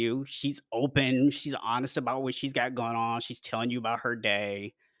comes to you, she's open, she's honest about what she's got going on, she's telling you about her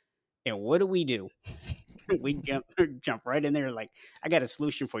day. And what do? We jump right in there like, "I got a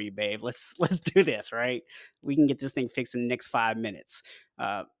solution for you, babe. Let's do this, right? We can get this thing fixed in the next 5 minutes."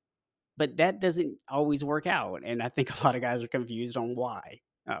 But that doesn't always work out, and I think a lot of guys are confused on why.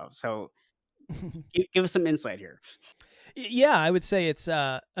 So give us some insight here. Yeah, I would say it's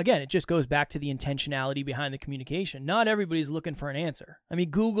again, it just goes back to the intentionality behind the communication. Not everybody's looking for an answer. I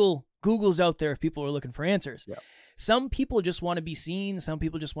mean, Google's out there if people are looking for answers. Yeah, Some people just want to be seen, some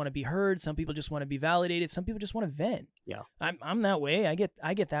people just want to be heard, some people just want to be validated, some people just want to vent. yeah, I'm that way. I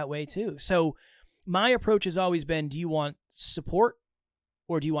get that way too. So my approach has always been, do you want support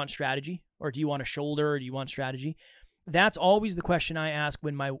or do you want strategy? Or do you want a shoulder or do you want strategy? That's always the question I ask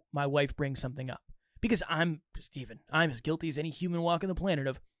when my wife brings something up. Because I'm as guilty as any human walking the planet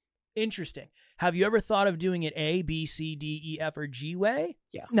of interesting. Have you ever thought of doing it A, B, C, D, E, F, or G way?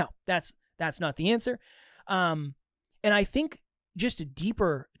 yeah. No, that's not the answer. And I think just a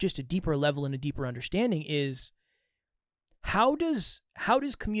deeper level and a deeper understanding is how does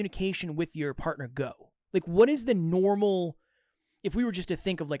communication with your partner go? Like what is the normal, if we were just to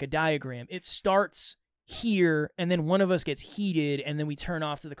think of like a diagram, it starts here and then one of us gets heated and then we turn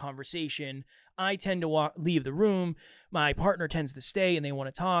off to the conversation. I tend to leave the room. My partner tends to stay and they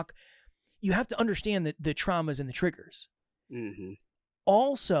want to talk. You have to understand the traumas and the triggers. Mhm.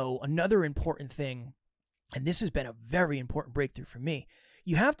 Also, another important thing, and this has been a very important breakthrough for me,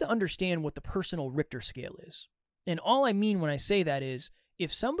 you have to understand what the personal Richter scale is. And all I mean when I say that is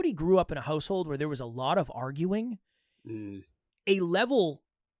if somebody grew up in a household where there was a lot of arguing, Mm, a level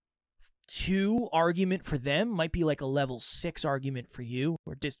 2 argument for them might be like a level 6 argument for you,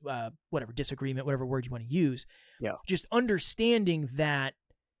 or disagreement, whatever word you want to use. yeah, Just understanding that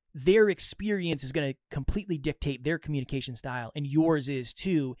their experience is going to completely dictate their communication style, and yours is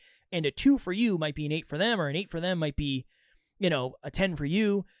too. And a 2 for you might be an 8 for them, or an 8 for them might be, a 10 for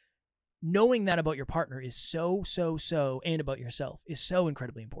you. Knowing that about your partner is so, and about yourself is so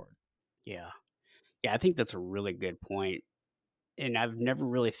incredibly important. yeah. Yeah, I think that's a really good point. And I've never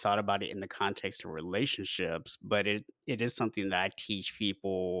really thought about it in the context of relationships, but it is something that I teach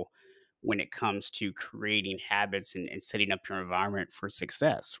people when it comes to creating habits and setting up your environment for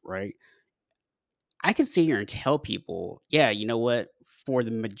success, right? I can sit here and tell people, yeah, you know what? For the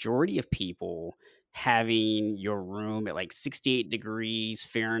majority of people, having your room at like 68 degrees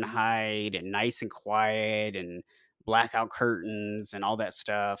Fahrenheit and nice and quiet and blackout curtains and all that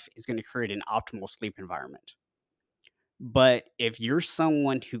stuff is going to create an optimal sleep environment. But if you're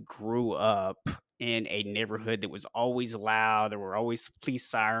someone who grew up in a neighborhood that was always loud, there were always police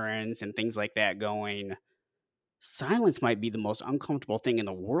sirens and things like that going, silence might be the most uncomfortable thing in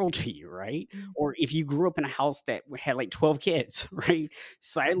the world to you, right? Or if you grew up in a house that had like 12 kids, right?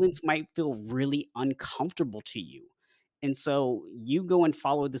 Silence might feel really uncomfortable to you. And so you go and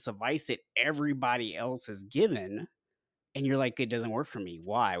follow this advice that everybody else has given, and you're like, "It doesn't work for me.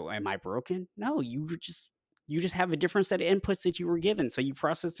 Why? Am I broken?" No, you just have a different set of inputs that you were given, so you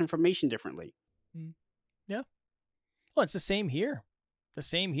process information differently. Mm. Yeah. Well, it's the same here. The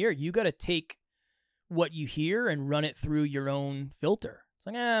same here. You got to take what you hear and run it through your own filter. It's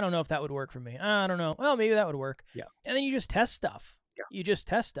like, I don't know if that would work for me. I don't know. Well, maybe that would work. Yeah. And then you just test stuff. Yeah. You just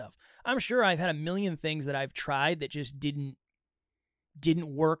test stuff. I'm sure I've had a million things that I've tried that just didn't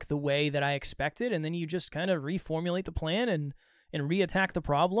work the way that I expected, and then you just kind of reformulate the plan and reattack the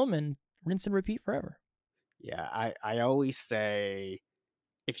problem and rinse and repeat forever. Yeah, I always say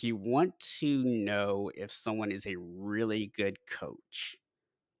if you want to know if someone is a really good coach,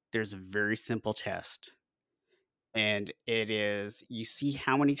 there's a very simple test. And it is you see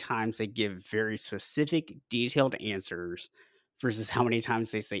how many times they give very specific, detailed answers versus how many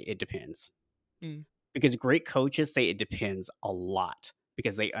times they say it depends. Mm. Because great coaches say it depends a lot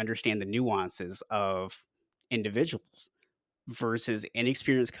because they understand the nuances of individuals versus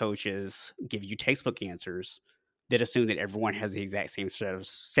inexperienced coaches give you textbook answers that assume that everyone has the exact same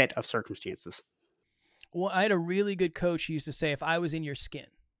set of circumstances. Well, I had a really good coach who used to say, if I was in your skin,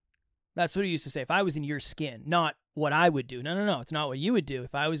 that's what he used to say. If I was in your skin, not what I would do. No, no, no. It's not what you would do.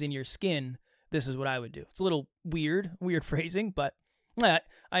 If I was in your skin, this is what I would do. It's a little weird phrasing, but I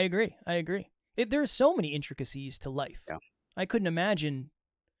agree. I agree. There are so many intricacies to life. Yeah. I couldn't imagine.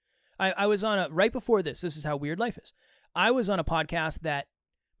 I was on right before this. This is how weird life is. I was on a podcast that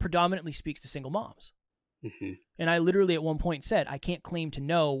predominantly speaks to single moms. Hmm. And I literally at one point said, I can't claim to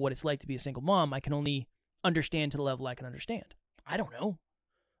know what it's like to be a single mom. I can only understand to the level I can understand. I don't know.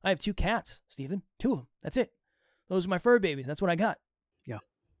 I have 2 cats, Stephen. 2 of them. That's it. Those are my fur babies. That's what I got. Yeah.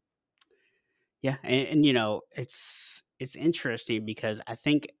 Yeah. And it's interesting because I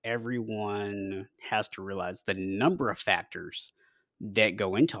think everyone has to realize the number of factors that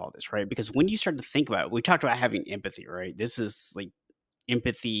go into all this, right? Because when you start to think about it, we talked about having empathy, right? This is like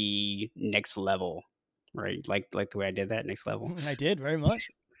empathy next level, right? Like the way I did that next level. I did very much.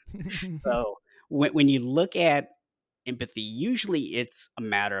 So when you look at empathy, usually it's a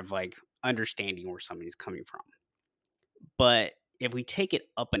matter of like understanding where somebody's coming from. But if we take it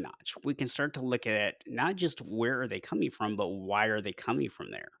up a notch, we can start to look at not just where are they coming from, but why are they coming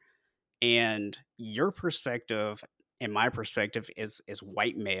from there? And your perspective and my perspective as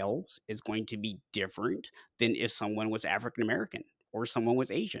white males is going to be different than if someone was African American or someone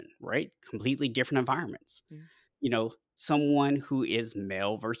was Asian, right? Completely different environments. Mm. Someone who is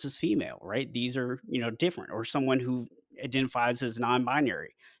male versus female, right? These are, different. Or someone who identifies as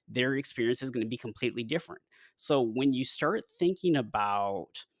non-binary, their experience is going to be completely different. So when you start thinking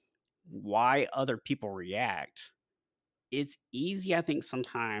about why other people react, it's easy, I think,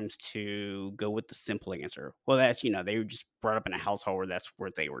 sometimes to go with the simple answer. Well, that's, they were just brought up in a household where that's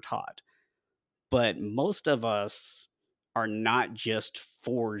where they were taught. But most of us are not just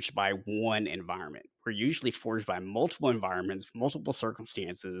forged by one environment. We're usually forged by multiple environments, multiple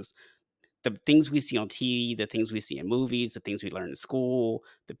circumstances, the things we see on TV, the things we see in movies, the things we learn in school,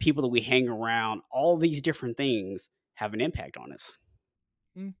 the people that we hang around, all these different things have an impact on us.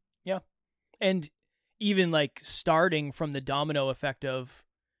 Mm. Yeah. And even like starting from the domino effect of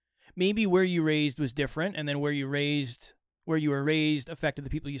maybe where you raised was different, and then where you were raised affected the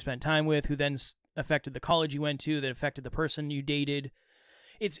people you spent time with, who then affected the college you went to, that affected the person you dated.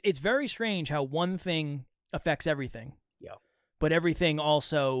 It's very strange how one thing affects everything. Yeah. But everything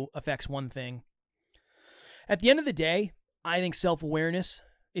also affects one thing. At the end of the day, I think self-awareness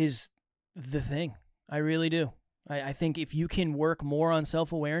is the thing. I really do. I think if you can work more on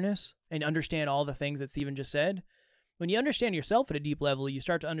self-awareness and understand all the things that Stephen just said, when you understand yourself at a deep level, you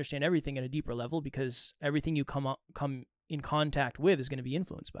start to understand everything at a deeper level, because everything you come in contact with is going to be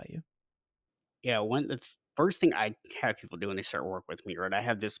influenced by you. Yeah, the first thing I have people do when they start work with me, right? I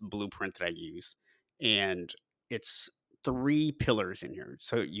have this blueprint that I use, and it's 3 pillars in here.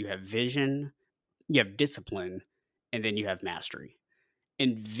 So you have vision, you have discipline, and then you have mastery.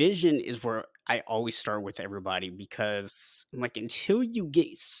 And vision is where I always start with everybody because I'm like, until you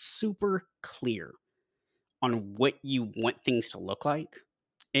get super clear on what you want things to look like,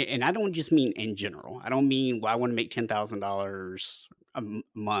 and I don't just mean in general. I don't mean, well, I want to make $10,000 a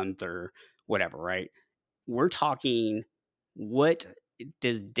month or whatever, right? We're talking, what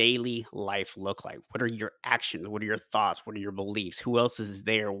does daily life look like? What are your actions? What are your thoughts? What are your beliefs? Who else is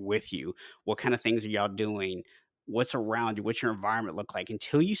there with you? What kind of things are y'all doing? What's around you? What's your environment look like?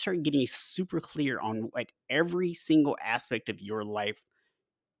 Until you start getting super clear on what every single aspect of your life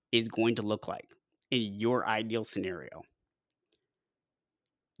is going to look like in your ideal scenario,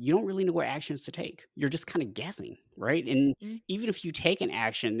 you don't really know what actions to take. You're just kind of guessing, right? And Mm. even if you take an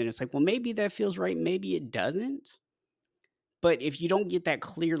action, then it's like, well, maybe that feels right, maybe it doesn't. But if you don't get that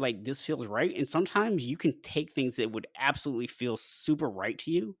clear, like, this feels right, and sometimes you can take things that would absolutely feel super right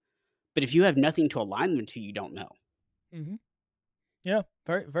to you, but if you have nothing to align them to, you don't know. Hmm. Yeah,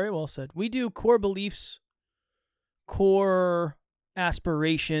 very, very well said. We do core beliefs, core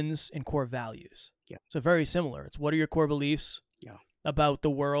aspirations, and core values. Yeah, So very similar. It's what are your core beliefs yeah, about the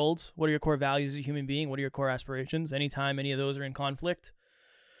world? What are your core values as a human being? What are your core aspirations? Anytime any of those are in conflict,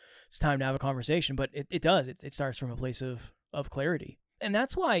 it's time to have a conversation. But it does. It starts from a place of clarity. And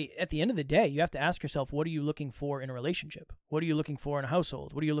that's why at the end of the day, you have to ask yourself, what are you looking for in a relationship? What are you looking for in a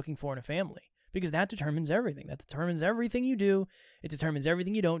household? What are you looking for in a family? Because that determines everything. That determines everything you do. It determines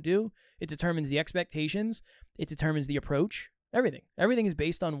everything you don't do. It determines the expectations. It determines the approach. Everything. Everything is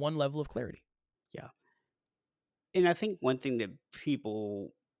based on one level of clarity. yeah. And I think one thing that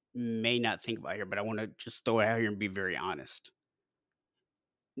people may not think about here, but I wanna just throw it out here and be very honest.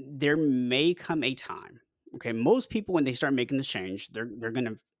 There may come a time, okay, most people when they start making this change, they're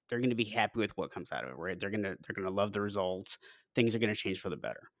gonna be happy with what comes out of it, right? They're gonna love the results, things are gonna change for the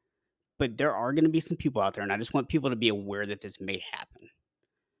better. But there are gonna be some people out there, and I just want people to be aware that this may happen,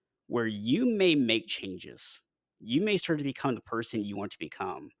 where you may make changes. You may start to become the person you want to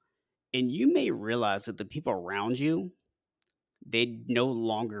become, and you may realize that the people around you, they no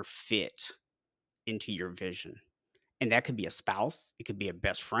longer fit into your vision. And that could be a spouse, it could be a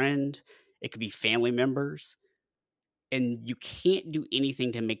best friend, it could be family members, and you can't do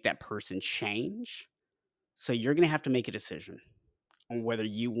anything to make that person change. So you're gonna have to make a decision on whether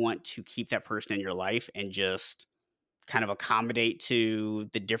you want to keep that person in your life and just kind of accommodate to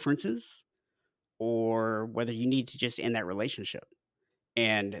the differences, or whether you need to just end that relationship.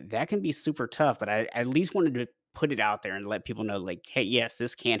 And that can be super tough, but I at least wanted to put it out there and let people know, like, "Hey, yes,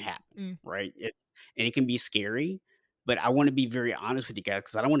 this can happen," Mm. right? And it can be scary, but I wanna be very honest with you guys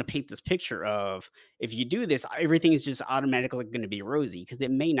because I don't wanna paint this picture of, if you do this, everything is just automatically gonna be rosy because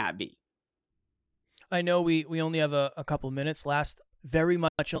it may not be. I know we only have a couple minutes last. Very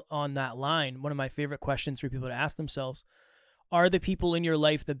much on that line, one of my favorite questions for people to ask themselves: are the people in your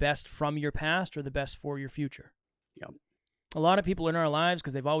life the best from your past or the best for your future? Yep. A lot of people in our lives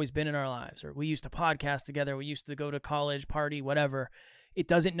because they've always been in our lives, or we used to podcast together, we used to go to college, party, whatever. It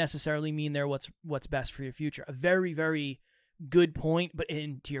doesn't necessarily mean they're what's best for your future. A very, very good point, but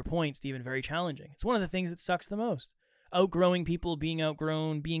to your point, Stephen, very challenging. It's one of the things that sucks the most. Outgrowing people, being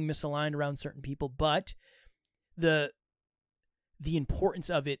outgrown, being misaligned around certain people, but the importance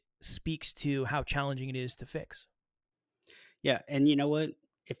of it speaks to how challenging it is to fix. Yeah, and you know what?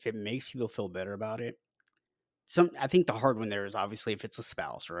 If it makes people feel better about it, I think the hard one there is obviously if it's a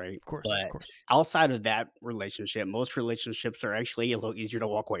spouse, right? Of course, of But course. outside of that relationship, most relationships are actually a little easier to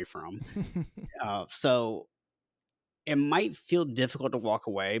walk away from. So it might feel difficult to walk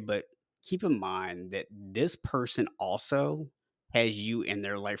away, but keep in mind that this person also has you in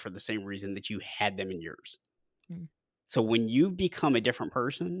their life for the same reason that you had them in yours. Mm. So when you become a different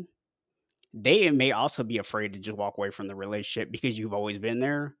person, they may also be afraid to just walk away from the relationship because you've always been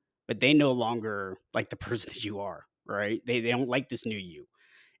there, but they no longer like the person that you are, right? They don't like this new you.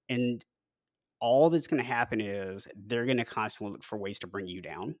 And all that's going to happen is they're going to constantly look for ways to bring you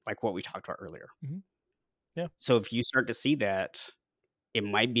down, like what we talked about earlier. Mhm. Yeah. So if you start to see that, it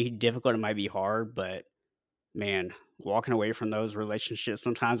might be difficult, it might be hard, but man, walking away from those relationships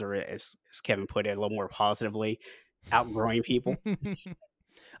sometimes, or as Kevin put it a little more positively, outgrowing people.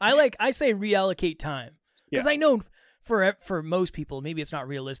 I say reallocate time Yeah. because I know for most people maybe it's not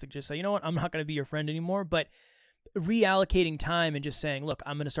realistic. Just say, you know what, I'm not going to be your friend anymore. But reallocating time and just saying, look,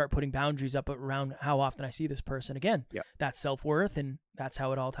 I'm going to start putting boundaries up around how often I see this person again. Yeah. That's self-worth, and that's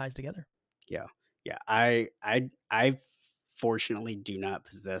how it all ties together. Yeah. Yeah. I fortunately do not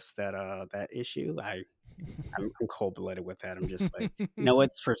possess that issue. I'm cold-blooded with that. I'm just like, "You know what?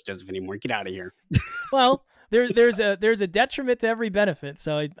 It's first doesn't anymore. Get out of here." Well, there's a detriment to every benefit,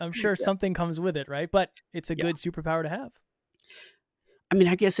 so I'm sure Yeah. something comes with it, right? But it's a Yeah. good superpower to have. I mean,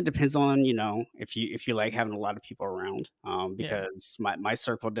 I guess it depends on, if you like having a lot of people around, Yeah, because my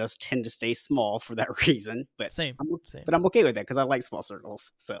circle does tend to stay small for that reason, but same, I'm o same. but I'm okay with that because I like small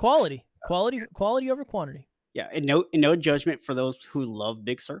circles. So, Quality over quantity. yeah, and no judgment for those who love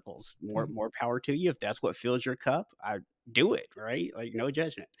big circles. More Mhm. more power to you. If that's what fills your cup, I do it, right? Like, no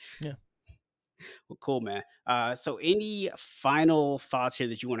judgment. Yeah. Well, cool, man. So any final thoughts here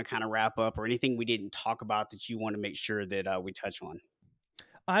that you wanna kinda wrap up, or anything we didn't talk about that you wanna make sure that, we touch on?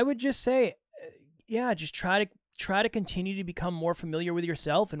 I would just say, yeah, just try to continue to become more familiar with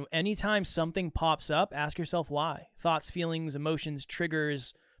yourself. And anytime something pops up, ask yourself why. Thoughts, feelings, emotions,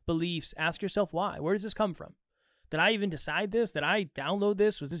 triggers, beliefs. Ask yourself why. Where does this come from? Did I even decide this? Did I download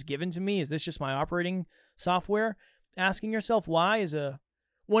this? Was this given to me? Is this just my operating software? asking yourself why is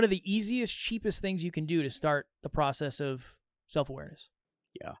one of the easiest, cheapest things you can do to start the process of self-awareness.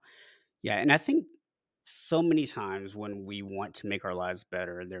 Yeah. Yeah. And I think so many times when we want to make our lives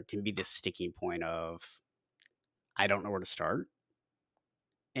better, there can be this sticking point of, I don't know where to start.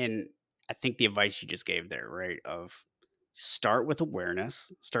 And I think the advice you just gave there, right? Of start with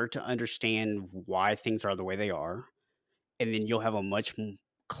awareness, start to understand why things are the way they are. And then you'll have a much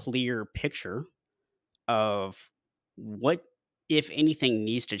clear picture of what, if anything,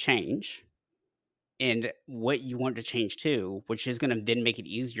 needs to change and what you want to change to, which is going to then make it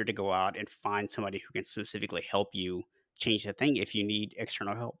easier to go out and find somebody who can specifically help you change the thing if you need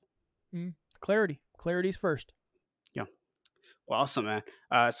external help. Clarity. Clarity's first. Yeah. Well, awesome, man.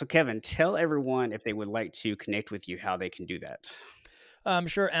 So, Kevin, tell everyone if they would like to connect with you, how they can do that. I'm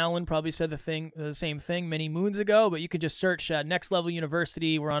sure Alan probably said the same thing many moons ago, but you could just search Next Level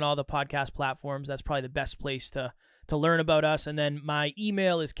University. We're on all the podcast platforms. That's probably the best place to learn about us. And then my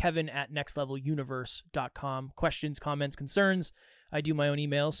email is kevin@nextleveluniverse.com. Questions, comments, concerns. I do my own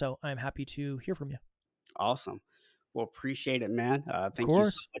email, so I'm happy to hear from you. Awesome. Well, appreciate it, man. Thank you so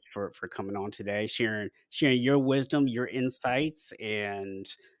much for coming on today, sharing your wisdom, your insights, and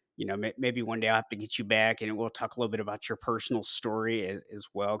maybe one day I'll have to get you back and we'll talk a little bit about your personal story as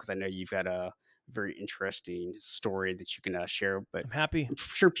well, because I know you've got a very interesting story that you can share. But I'm happy. I'm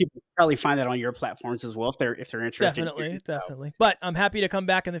sure people probably find that on your platforms as well if they're interested. Definitely. But I'm happy to come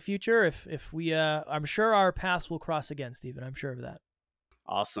back in the future if we. I'm sure our paths will cross again, Stephen. I'm sure of that.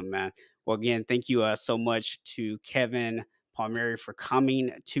 Awesome, man. Well, again, thank you so much to Kevin Palmieri for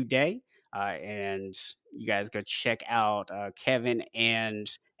coming today. And you guys go check out Kevin and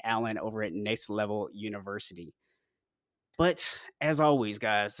Alan over at Next Level University. But as always,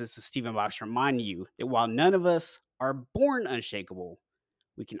 guys, this is Stephen Box reminding you that while none of us are born unshakable,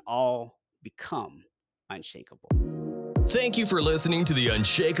 we can all become unshakable. Thank you for listening to the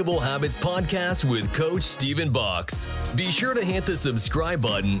Unshakable Habits Podcast with Coach Stephen Box. Be sure to hit the subscribe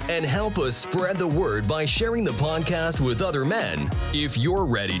button and help us spread the word by sharing the podcast with other men. If you're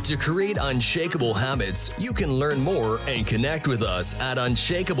ready to create unshakable habits, you can learn more and connect with us at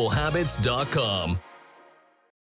unshakablehabits.com.